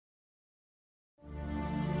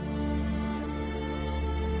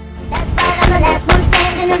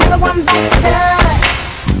then another one bites the dust.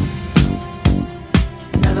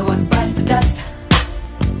 Another one bites the dust.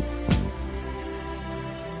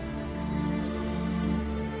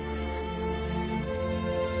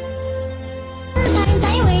 Sometimes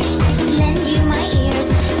I wish I could lend you my ears,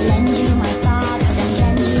 lend you my thoughts, and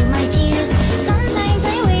lend you my tears. Sometimes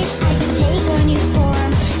I wish I could take a new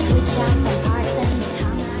form, switch out some parts and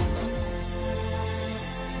become like.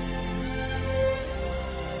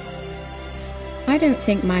 I don't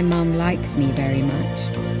think my mum likes me very much.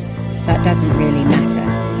 That doesn't really matter,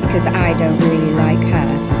 because I don't really like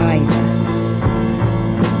her either.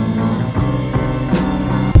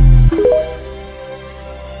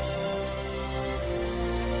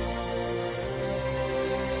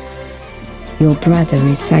 Your brother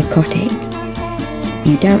is psychotic.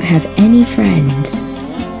 You don't have any friends.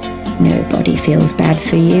 Nobody feels bad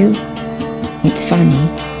for you. It's funny,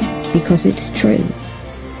 because it's true.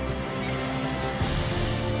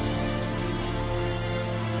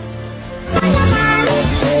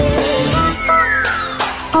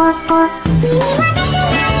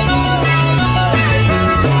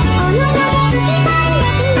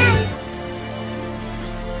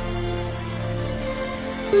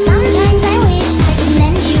 Sometimes I wish I could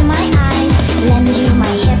lend you my eyes, lend you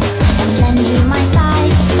my hips, and lend you my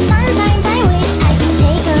thighs. Sometimes I wish I could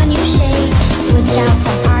take a new shape, switch out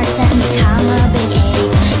some parts and become a big A.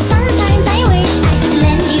 Sometimes I wish I could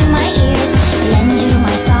lend you my ears, lend you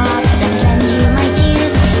my thoughts, and lend you my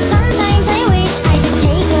tears. Sometimes I wish I could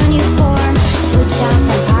take a new form, switch out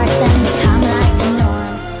some parts and become like the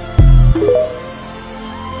norm.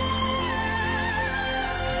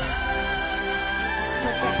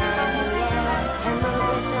 Put your hands in the air and move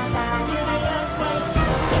with the sound of the earthquake.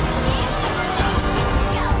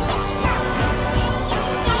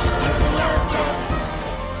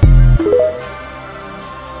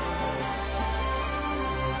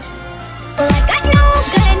 Well, I've got no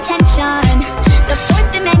good intention. The fourth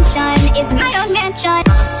dimension is my own mansion.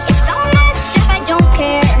 It's all messed up, I don't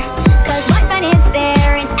care. 'Cause what fun is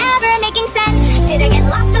there in ever making sense? Did I get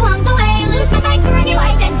lost along the way? Lose my mind for a new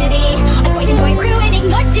identity? I quite enjoy ruining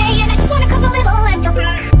your day, and I just wanna cause a little entropy.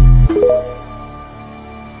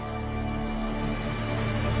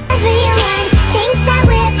 Everyone thinks that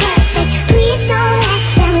we're perfect. Please don't let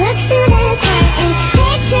them look through the curtains.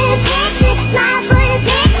 Picture, picture, smile for the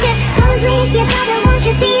picture. Pose with your brother, won't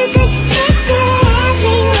you be a good sister?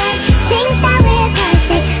 Everyone thinks that we're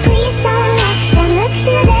perfect. Please don't let them look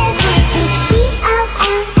through the curtains.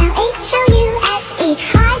 DOLLHOUSE,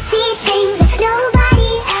 I see things that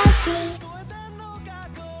nobody else sees.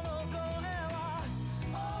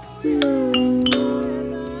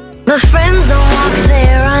 My friends don't walk, they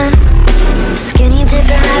run. Skinny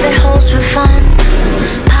dipping rabbit holes for fun.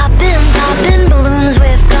 Popping balloons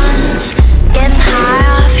with guns. Getting high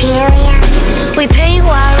off helium. We paint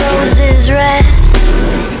white roses red.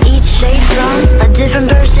 Each shade from a different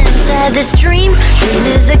person's head. This dream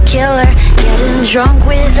is a killer. Getting drunk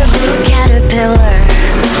with a blue caterpillar.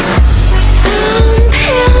 I'm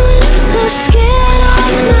peeling the skin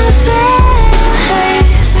off my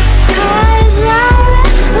face, 'cause I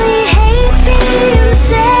really hate being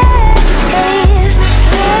safe.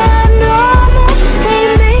 They're normals, they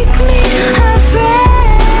make me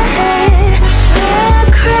afraid. They're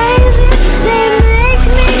crazies, they make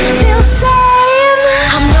me feel sane.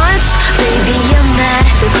 I'm nuts, baby, you're mad.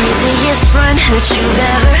 The craziest friend that you've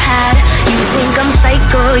ever had. You think I'm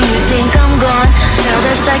psycho, you think I'm gone. Tell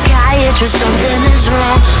the psychiatrist something is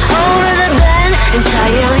wrong. Over the bed,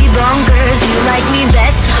 entirely bonkers. You like me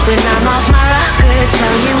best when I'm off my rocker.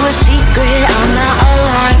 Tell you a secret, I'm not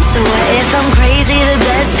alarmed. So what if I'm crazy? The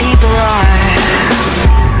best people are.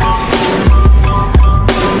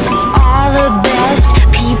 All the best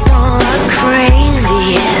people are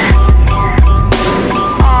crazy.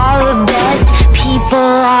 All the best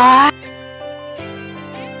people are.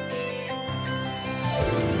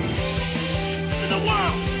 The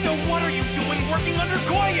world! So what are you doing working under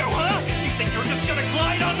Goyo, huh? You think you're just gonna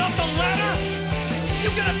glide on up the ladder?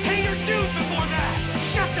 You're gonna pay your dues before that!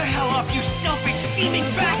 Shut the hell up, you selfish, scheming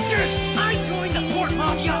bastard! I joined the Port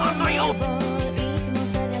Mafia on my own!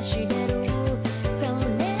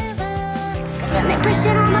 And they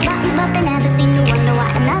pushing all my buttons, but they never seem to wonder why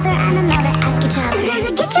another and another ask each other. Does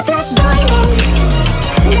it get your blood boiling?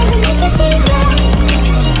 Does it make you see red?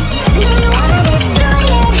 Do you wanna destroy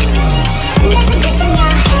it? Does it get in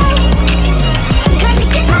your head? 'Cause it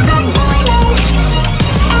gets my blood boiling.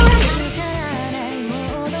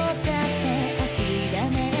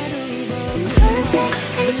 Perfect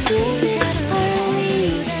and human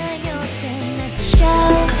early. Show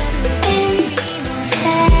and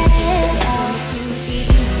tell.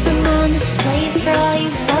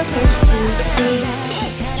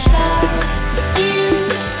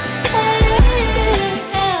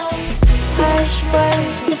 harsh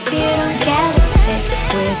words if you don't get a pick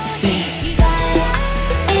with me.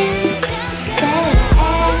 Instead,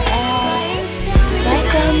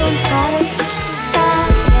 like I'm a product of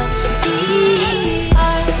society.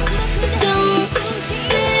 Don't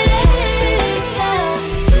say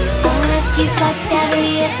unless you fucked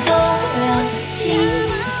every authority.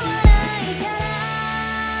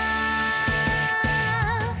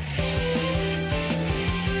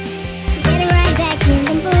 Getting right back in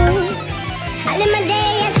the mood. I live my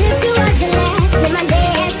day as if it was the last. Live my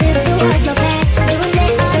day as if it was no past. Doing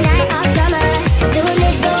it all night, all summer. Doing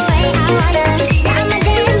it the way I wanna. Now my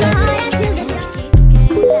day is my heart out to the door.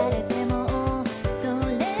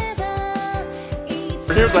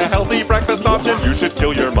 Here's a healthy breakfast option. You should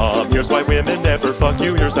kill your mom. Here's why women never fuck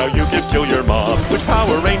you. Here's how you can kill your mom. Which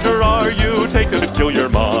Power Ranger are you? Take this to kill your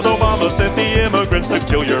mom. Obama sent the immigrants to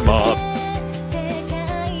kill your mom.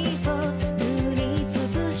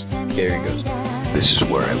 Gary goes, "This is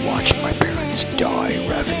where I watched my parents die,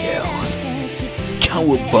 Raphael."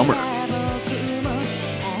 Cowabummer.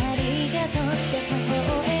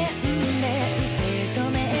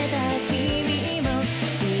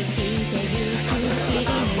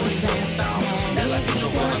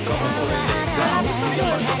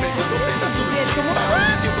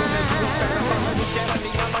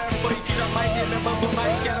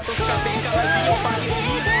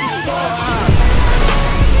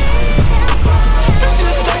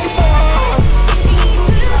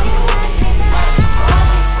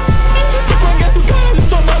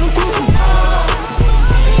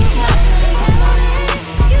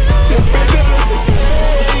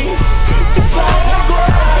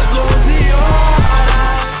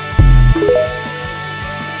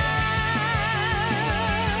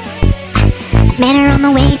 Met her on the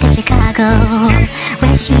way to Chicago,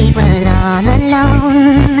 when she was all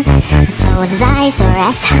alone. And so was I, so I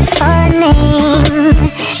asked her for her name.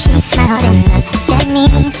 She smiled and looked at me.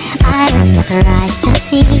 I was surprised to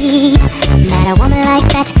see that a woman like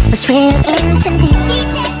that was real into me.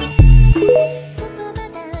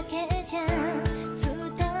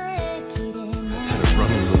 Had a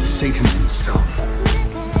run-in with Satan himself.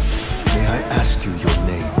 May I ask you your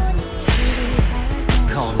name?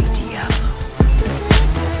 Call me Diablo.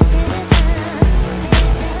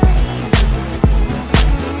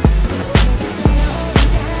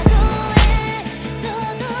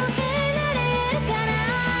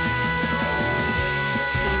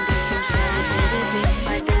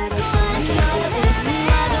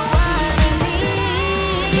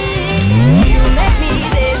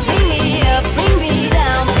 Make me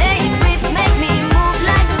down, make me move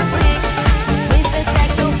like a freak with the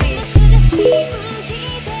sex appeal.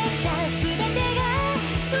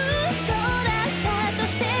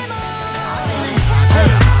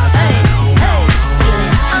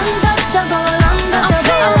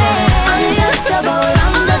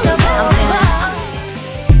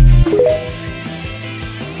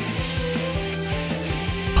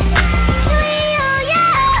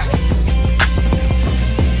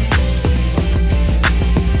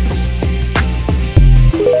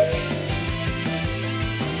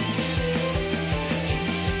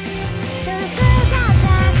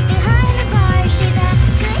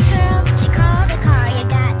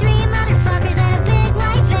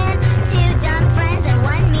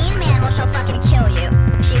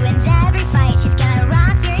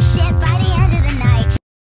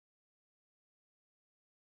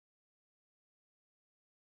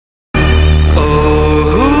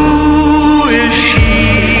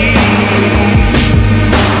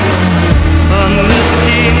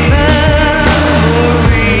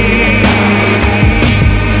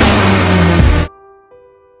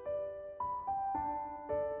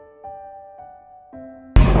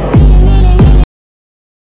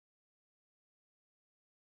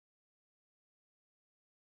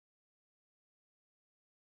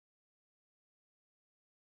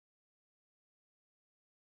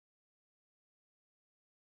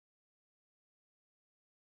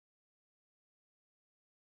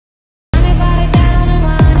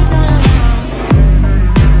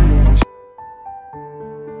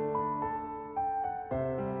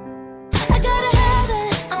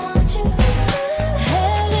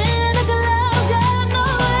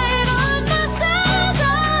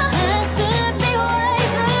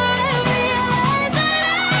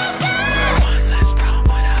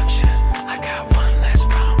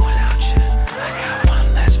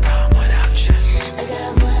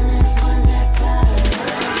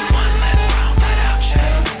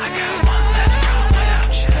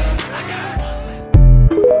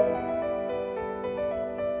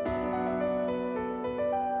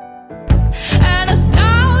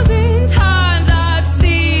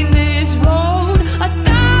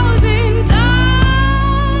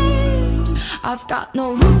 got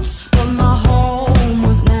no roots, but my home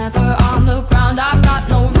was never on the ground. I've got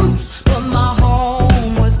no roots, but my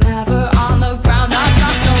home was never on the ground. I've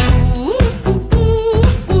got no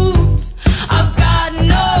roots. I've got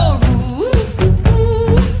no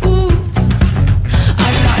roots.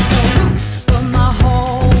 I've got no roots, but my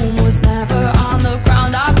home was never on the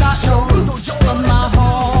ground. I've got no roots, but my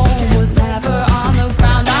home was never on the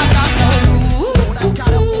ground. I've got no roots. I've got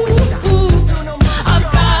no roots.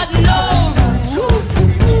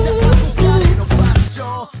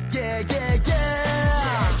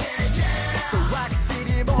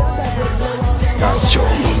 Gotcha.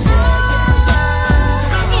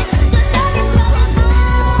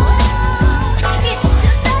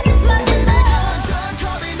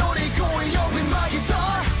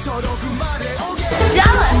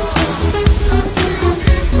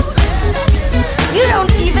 You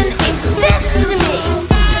don't even exist to me.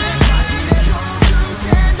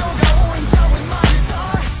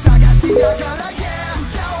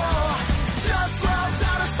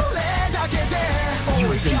 You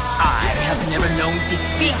think I have never known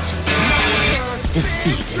defeat?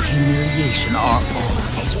 Defeat and humiliation are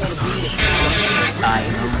always preferred. I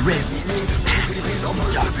am a resident passive in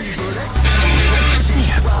darkness.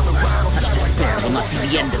 Therefore, such despair will not be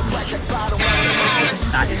the end of me.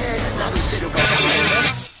 Not close.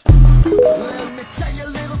 Let me tell you a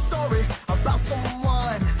little story about someone.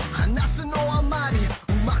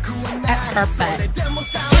 Perfect.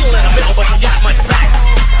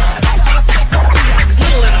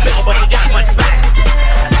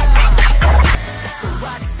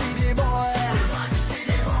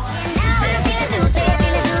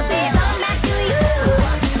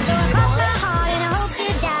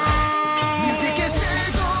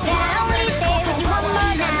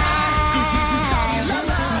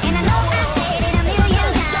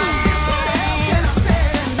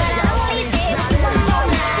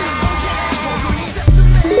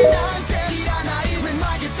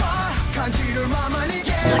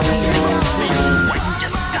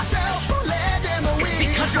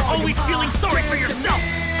 Always feeling sorry for yourself,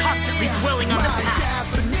 constantly dwelling on the past.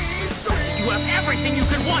 You have everything you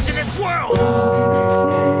could want in this world.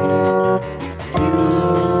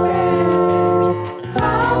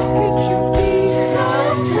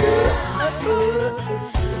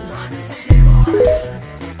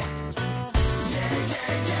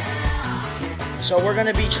 So we're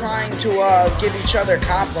gonna be trying to give each other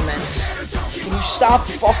compliments. Can you stop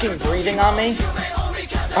fucking breathing on me?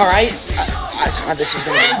 Alright? This is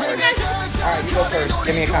gonna be hard. Alright, you go first.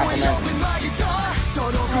 Give me a compliment.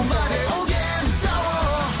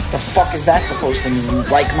 The fuck is that supposed to mean?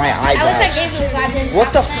 Like my eyebrows.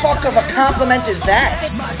 What the fuck of a compliment is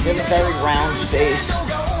that? You have a very round face.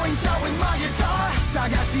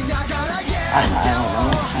 I don't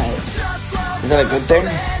know. Is that a good thing?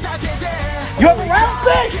 You have a round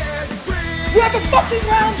face! You have a fucking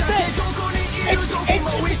round face! It's a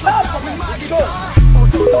compliment. It's good.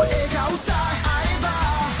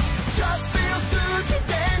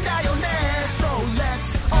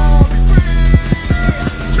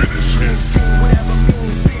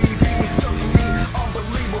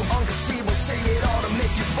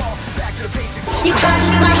 You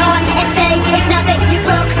crushed my heart and say it's nothing. You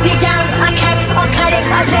broke me down. I kept on cutting.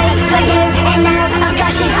 I paid for you, and now I'm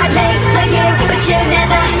gushing. I paid for you, but you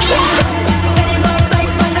never cared. Spinning my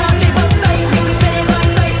face, my love, it won't fade. Spinning my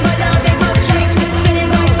face, my love, it won't change. Spinning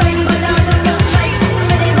my face, my love, it won't fade.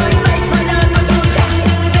 Spinning my face, my love, it won't change.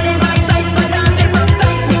 Spinning my face, my love, it won't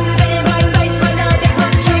fade. Spinning my face, my love, it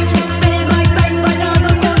won't change. Spinning my face, my love,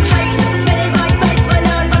 it won't fade. Spinning my face, my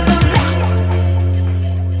love, it won't fade.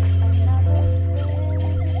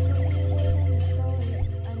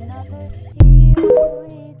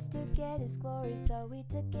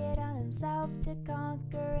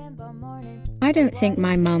 I don't think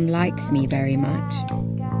my mum likes me very much.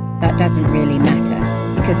 That doesn't really matter,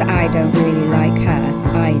 because I don't really like her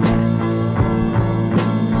either.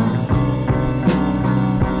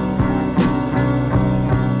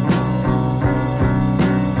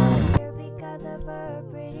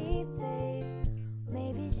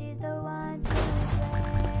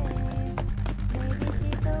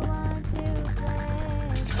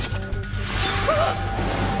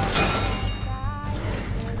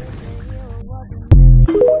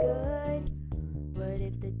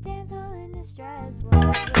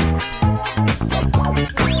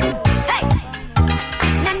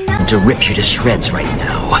 To rip you to shreds right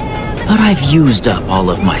now, but I've used up all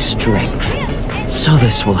of my strength, so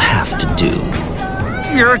this will have to do.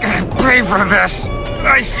 You're gonna pay for this,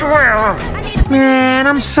 I swear! Man,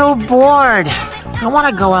 I'm so bored. I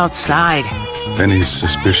wanna go outside. Any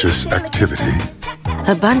suspicious activity?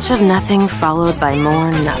 A bunch of nothing followed by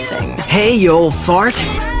more nothing. Hey, you old fart!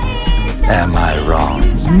 Am I wrong?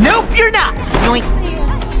 Nope, you're not! Yoink.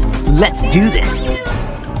 Let's do this.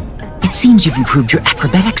 It seems you've improved your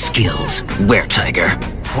acrobatic skills, Were-Tiger.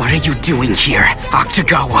 What are you doing here,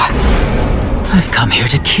 Akutagawa? I've come here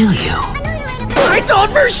to kill you. I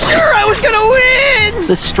thought for sure I was gonna win!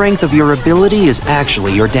 The strength of your ability is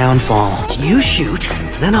actually your downfall. You shoot,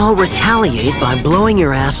 Then I'll retaliate by blowing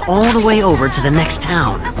your ass all the way over to the next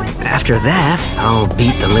town. After that, I'll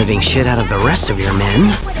beat the living shit out of the rest of your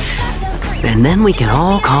men. And then we can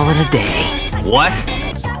all call it a day. What?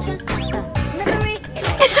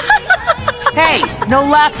 Hey, no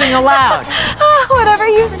laughing aloud. Whatever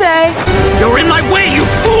you say. You're in my way, you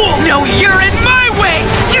fool! No, you're in my way!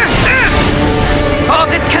 All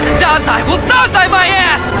this cause of Dazai will Dazai my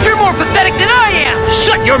ass! You're more pathetic than I am!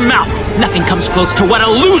 Shut your mouth! Nothing comes close to what a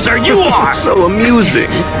loser you are! So amusing.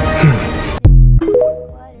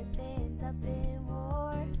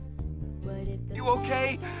 You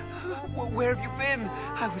okay? Where have you been?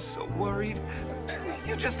 I was so worried.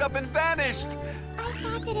 You just up and vanished. I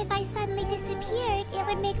thought that if I suddenly disappeared, it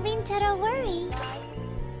would make Rintaro worry.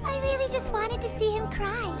 I really just wanted to see him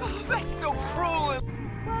cry. Oh, that's so cruel.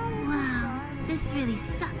 Wow, this really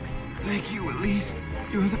sucks. Thank you, Elise.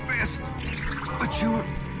 You're the best. But you're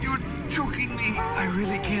choking me. I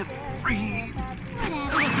really can't breathe.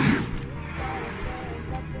 Whatever.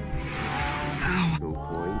 Ow. No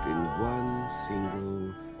point in one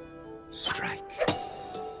single strike.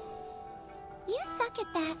 You suck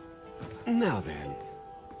at that. Now then.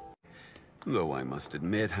 Though I must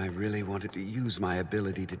admit, I really wanted to use my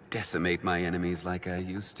ability to decimate my enemies like I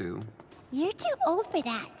used to. You're too old for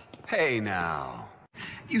that. Hey now.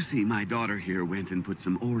 You see, my daughter here went and put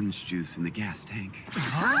some orange juice in the gas tank.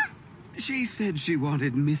 Huh? She said she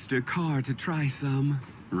wanted Mr. Carr to try some.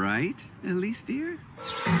 Right, Elise dear?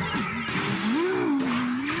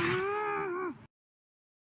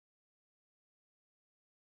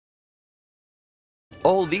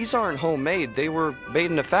 Oh, these aren't homemade. They were made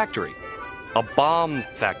in a factory. A bomb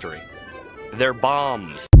factory. They're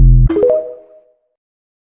bombs.